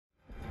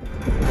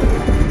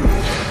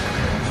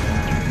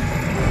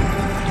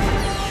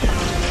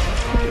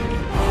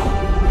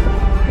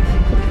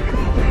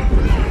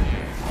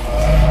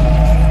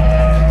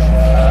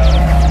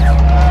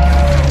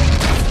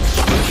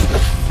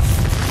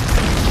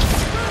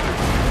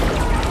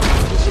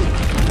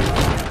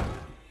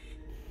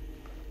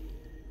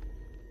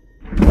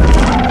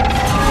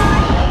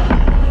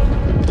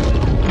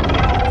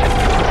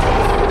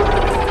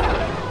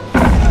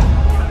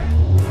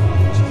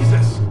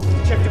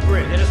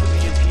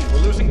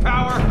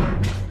power!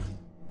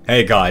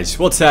 Hey guys,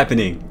 what's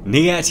happening?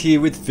 Niyat here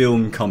with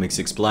Film Comics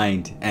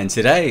Explained, and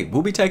today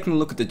we'll be taking a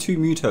look at the two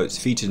MUTOs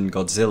featured in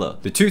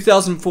Godzilla, the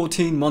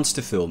 2014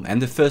 monster film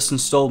and the first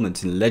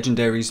installment in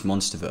Legendary's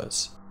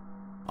Monsterverse.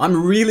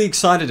 I'm really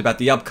excited about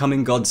the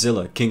upcoming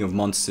Godzilla, King of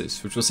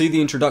Monsters, which will see the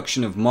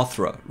introduction of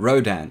Mothra,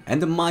 Rodan,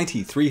 and the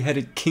mighty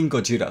three-headed King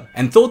Godzilla,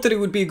 and thought that it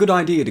would be a good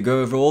idea to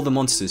go over all the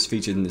monsters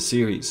featured in the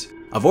series.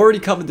 I've already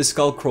covered the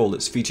skull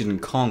crawlers featured in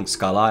Kong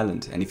Skull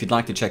Island, and if you'd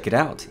like to check it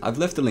out, I've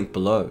left the link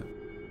below.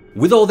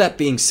 With all that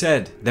being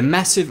said, the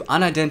massive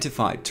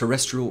unidentified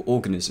terrestrial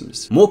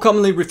organisms, more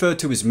commonly referred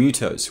to as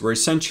MUTOs, were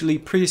essentially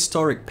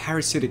prehistoric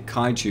parasitic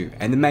kaiju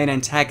and the main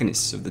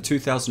antagonists of the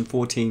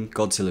 2014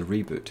 Godzilla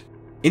reboot.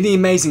 In the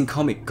amazing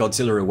comic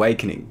Godzilla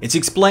Awakening, it's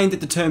explained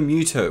that the term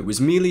MUTO was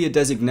merely a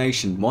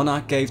designation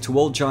Monarch gave to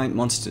all giant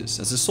monsters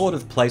as a sort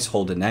of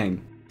placeholder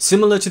name.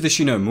 Similar to the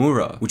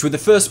Shinomura, which were the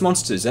first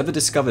monsters ever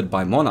discovered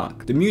by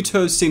Monarch, the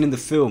MUTOs seen in the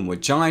film were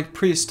giant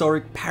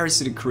prehistoric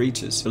parasitic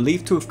creatures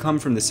believed to have come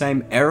from the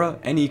same era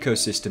and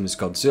ecosystem as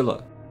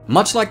Godzilla.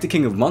 Much like the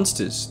King of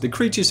Monsters, the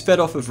creatures fed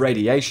off of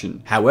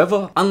radiation.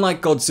 However,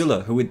 unlike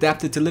Godzilla, who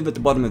adapted to live at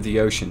the bottom of the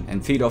ocean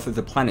and feed off of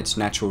the planet's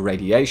natural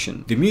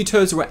radiation, the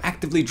MUTOs were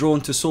actively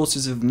drawn to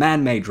sources of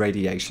man-made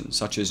radiation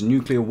such as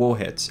nuclear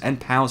warheads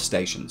and power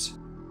stations.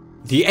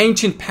 The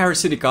ancient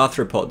parasitic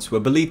arthropods were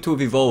believed to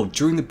have evolved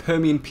during the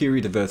Permian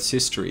period of Earth's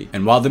history,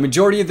 and while the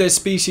majority of their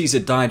species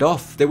had died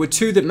off, there were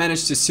two that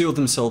managed to seal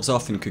themselves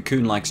off in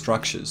cocoon-like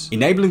structures,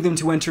 enabling them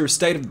to enter a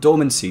state of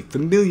dormancy for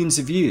millions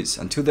of years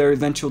until their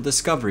eventual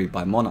discovery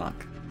by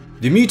Monarch.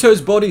 The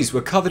MUTOs' bodies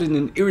were covered in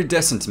an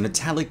iridescent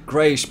metallic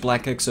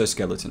greyish-black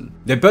exoskeleton.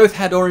 They both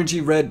had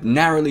orangey-red,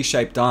 narrowly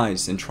shaped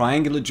eyes and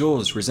triangular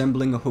jaws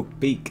resembling a hooked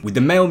beak, with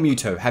the male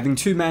MUTO having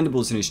two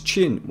mandibles in his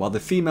chin while the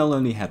female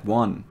only had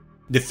one.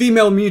 The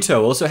female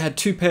MUTO also had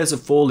two pairs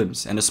of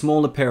forelimbs and a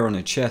smaller pair on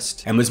her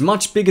chest, and was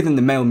much bigger than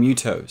the male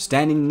MUTO,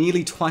 standing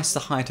nearly twice the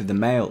height of the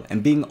male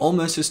and being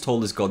almost as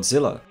tall as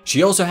Godzilla.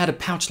 She also had a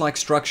pouch-like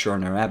structure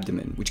on her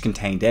abdomen, which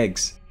contained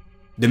eggs.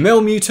 The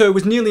male MUTO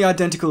was nearly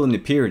identical in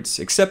appearance,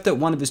 except that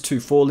one of his two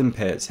forelimb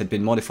pairs had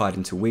been modified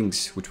into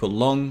wings, which were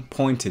long,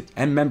 pointed,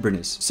 and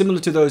membranous, similar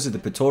to those of the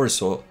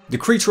Pterosaur. The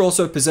creature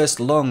also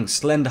possessed long,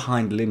 slender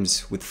hind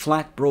limbs, with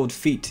flat, broad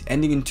feet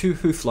ending in two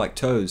hoof-like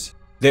toes.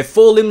 Their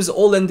forelimbs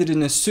all ended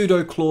in a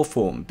pseudo-claw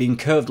form, being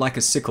curved like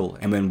a sickle,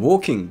 and when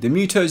walking, the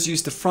MUTOs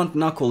used the front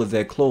knuckle of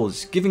their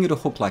claws, giving it a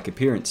hook-like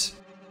appearance.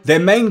 Their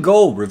main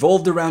goal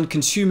revolved around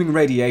consuming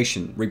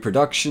radiation,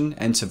 reproduction,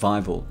 and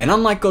survival. And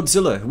unlike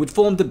Godzilla, who had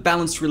formed a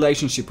balanced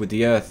relationship with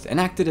the Earth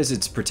and acted as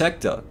its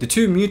protector, the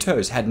two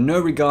MUTOs had no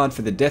regard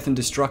for the death and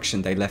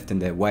destruction they left in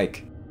their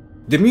wake.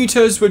 The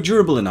MUTOs were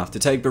durable enough to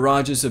take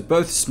barrages of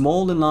both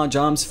small and large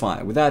arms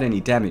fire without any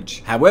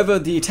damage. However,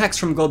 the attacks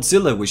from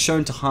Godzilla were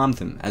shown to harm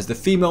them, as the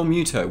female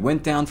MUTO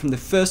went down from the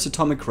first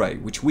atomic ray,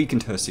 which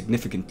weakened her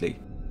significantly.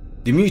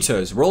 The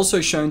MUTOs were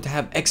also shown to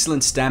have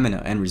excellent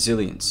stamina and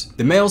resilience.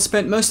 The male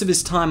spent most of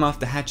his time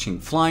after hatching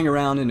flying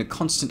around in a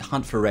constant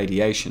hunt for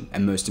radiation,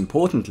 and most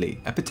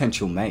importantly, a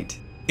potential mate.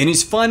 In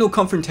his final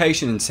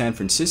confrontation in San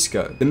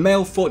Francisco, the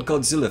male fought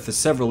Godzilla for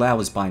several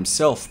hours by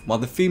himself, while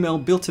the female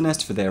built a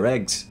nest for their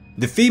eggs.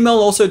 The female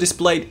also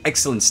displayed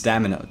excellent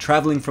stamina,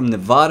 traveling from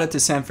Nevada to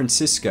San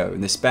Francisco in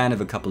the span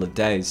of a couple of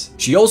days.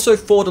 She also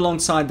fought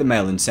alongside the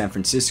male in San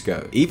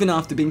Francisco, even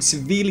after being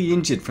severely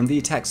injured from the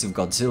attacks of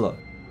Godzilla.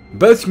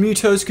 Both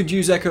MUTOs could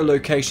use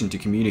echolocation to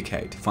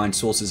communicate, find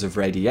sources of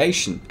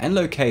radiation, and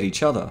locate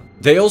each other.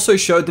 They also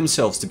showed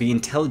themselves to be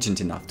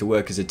intelligent enough to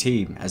work as a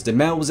team, as the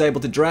male was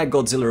able to drag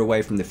Godzilla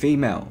away from the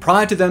female,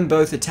 prior to them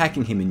both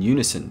attacking him in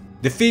unison.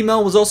 The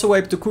female was also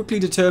able to quickly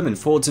determine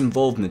Ford's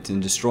involvement in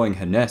destroying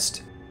her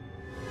nest.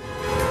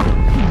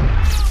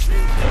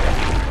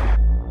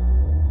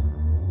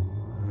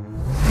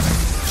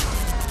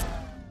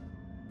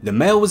 The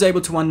male was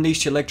able to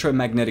unleash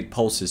electromagnetic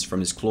pulses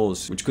from his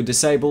claws, which could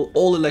disable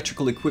all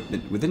electrical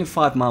equipment within a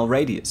 5-mile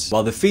radius,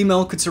 while the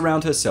female could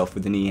surround herself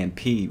with an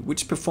EMP,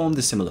 which performed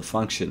a similar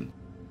function.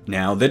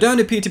 Now, there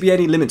don't appear to be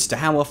any limits to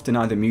how often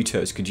either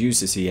MUTOs could use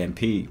this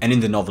EMP, and in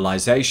the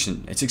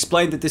novelization, it's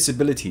explained that this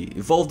ability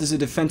evolved as a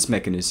defense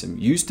mechanism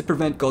used to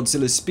prevent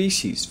Godzilla's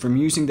species from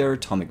using their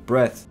atomic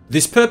breath.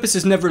 This purpose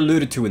is never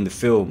alluded to in the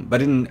film,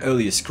 but in an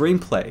earlier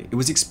screenplay, it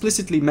was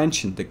explicitly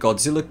mentioned that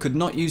Godzilla could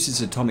not use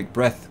his atomic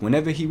breath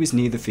whenever he was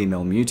near the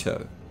female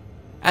MUTO.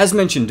 As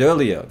mentioned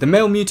earlier, the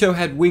male MUTO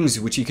had wings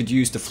which he could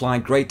use to fly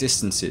great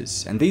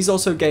distances, and these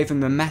also gave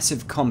him a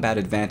massive combat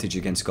advantage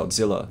against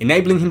Godzilla,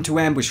 enabling him to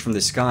ambush from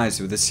the skies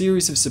with a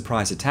series of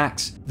surprise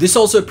attacks. This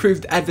also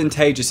proved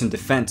advantageous in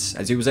defense,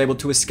 as he was able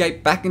to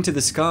escape back into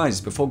the skies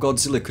before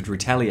Godzilla could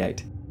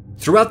retaliate.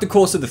 Throughout the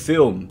course of the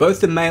film,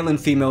 both the male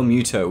and female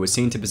MUTO were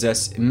seen to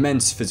possess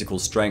immense physical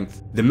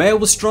strength. The male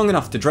was strong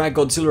enough to drag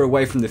Godzilla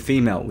away from the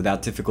female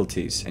without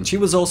difficulties, and she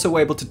was also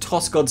able to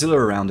toss Godzilla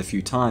around a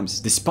few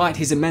times, despite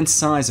his immense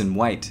size and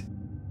weight.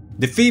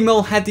 The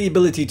female had the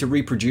ability to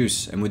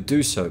reproduce, and would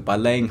do so by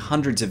laying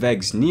hundreds of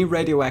eggs near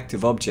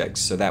radioactive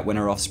objects so that when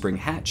her offspring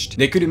hatched,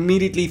 they could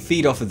immediately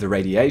feed off of the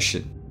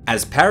radiation.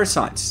 As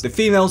parasites, the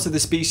females of the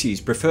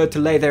species preferred to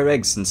lay their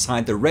eggs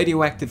inside the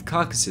radioactive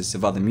carcasses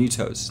of other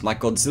MUTOs,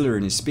 like Godzilla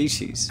and his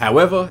species.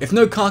 However, if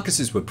no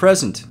carcasses were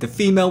present, the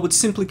female would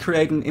simply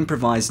create an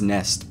improvised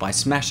nest by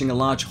smashing a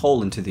large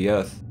hole into the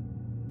earth.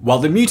 While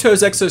the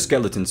MUTOs'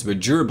 exoskeletons were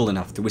durable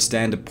enough to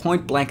withstand a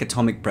point-blank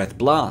atomic breath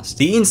blast,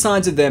 the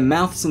insides of their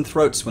mouths and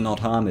throats were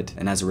not armored,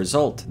 and as a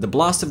result, the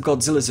blast of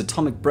Godzilla's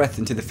atomic breath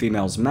into the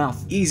female's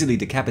mouth easily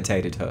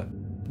decapitated her.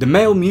 The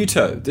male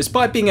MUTO,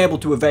 despite being able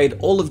to evade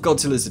all of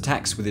Godzilla's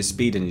attacks with his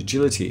speed and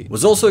agility,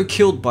 was also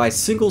killed by a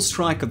single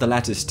strike of the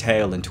latter's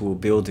tail into a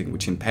building,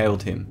 which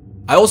impaled him.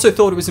 I also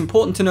thought it was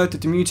important to note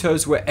that the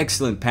MUTOs were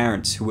excellent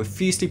parents who were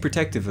fiercely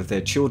protective of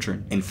their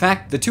children. In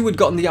fact, the two had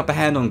gotten the upper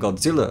hand on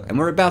Godzilla and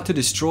were about to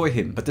destroy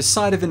him, but the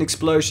sight of an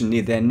explosion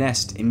near their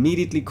nest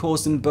immediately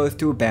caused them both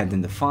to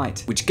abandon the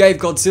fight, which gave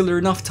Godzilla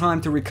enough time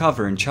to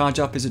recover and charge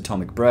up his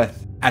atomic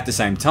breath. At the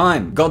same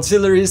time,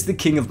 Godzilla is the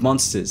king of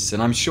monsters,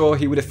 and I'm sure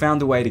he would have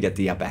found a way to get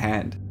the upper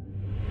hand.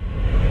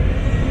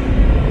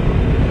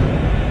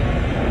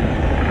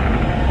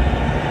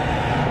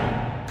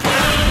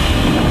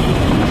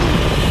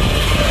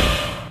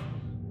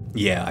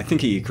 Yeah, I think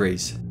he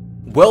agrees.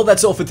 Well,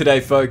 that's all for today,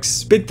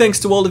 folks. Big thanks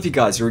to all of you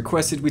guys who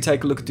requested we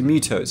take a look at the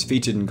MUTOs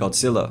featured in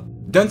Godzilla.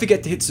 Don't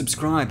forget to hit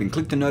subscribe and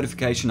click the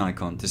notification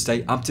icon to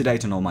stay up to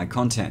date on all my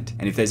content.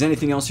 And if there's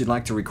anything else you'd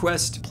like to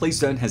request, please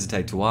don't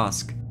hesitate to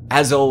ask.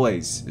 As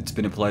always, it's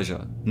been a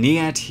pleasure.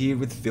 Niyat here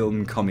with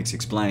Film Comics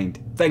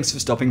Explained. Thanks for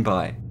stopping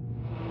by.